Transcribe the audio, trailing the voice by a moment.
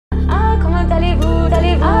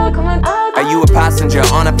you a passenger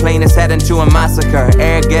on a plane that's heading to a massacre.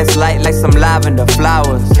 Air gets light like some lavender.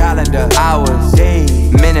 Flowers, calendar, hours, days,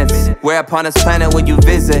 minutes. Where upon this planet will you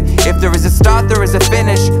visit? If there is a start, there is a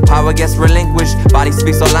finish. Power gets relinquished. Body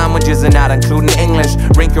speaks all languages and not including English.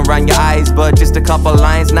 Rink around your eyes, but just a couple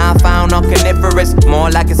lines. Now found on coniferous, more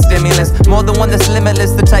like a stimulus. More than one that's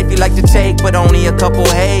limitless, the type you like to take, but only a couple.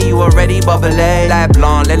 Hey, you already bubbly. Like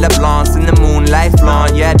blonde, Lila Blancs in the moonlight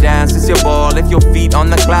flaunt. Yeah, dance, it's your ball. If your feet on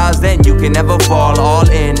the clouds, then you can never fall. All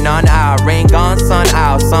in, none out. Rain gone, sun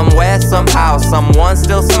out. Somewhere, somehow, someone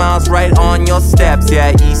still smiles right on your steps.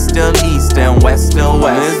 Yeah, east still east and west still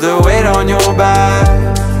west. Is the weight on your back?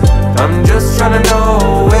 I'm just trying to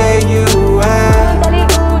know where you at.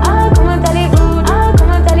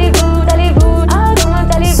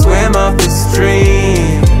 Swim up the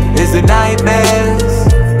stream. Is it nightmares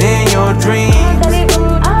in your dreams?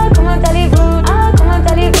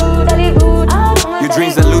 Your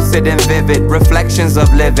dreams are lucid and vivid, reflections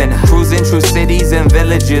of living. Cruising through cities and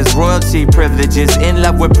villages, royalty privileges, in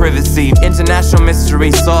love with privacy. International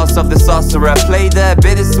mystery, source of the sorcerer. Play the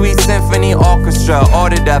bittersweet symphony orchestra.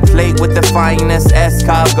 Ordered a plate with the finest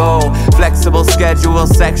escargot. Flexible schedule,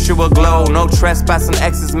 sexual glow. No trespassing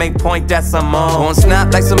exes make point decimal. Won't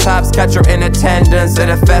snap like some pops, catch her in attendance at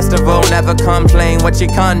a festival. Never complain what you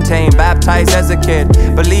contain. Baptized as a kid,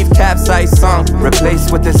 believe capsized sunk.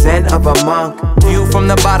 Replaced with the zen of a monk. View from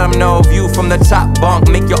the bottom, no view from the top bunk.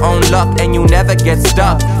 Make your own luck and you never get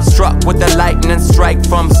stuck. Struck with the lightning strike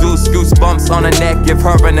from Zeus. Goosebumps on the neck, give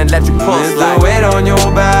her an electric pulse. Is the weight on your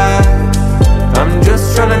back? I'm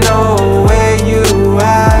just trying to know where you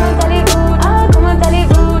at.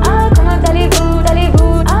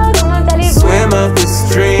 Swim up the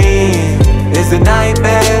stream. Is it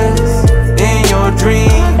nightmares in your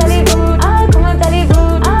dreams?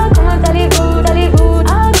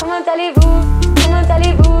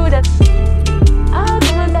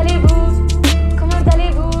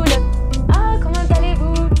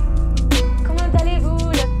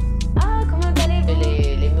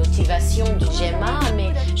 Du GMA,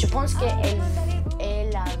 mais je pense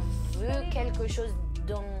qu'elle a vu quelque chose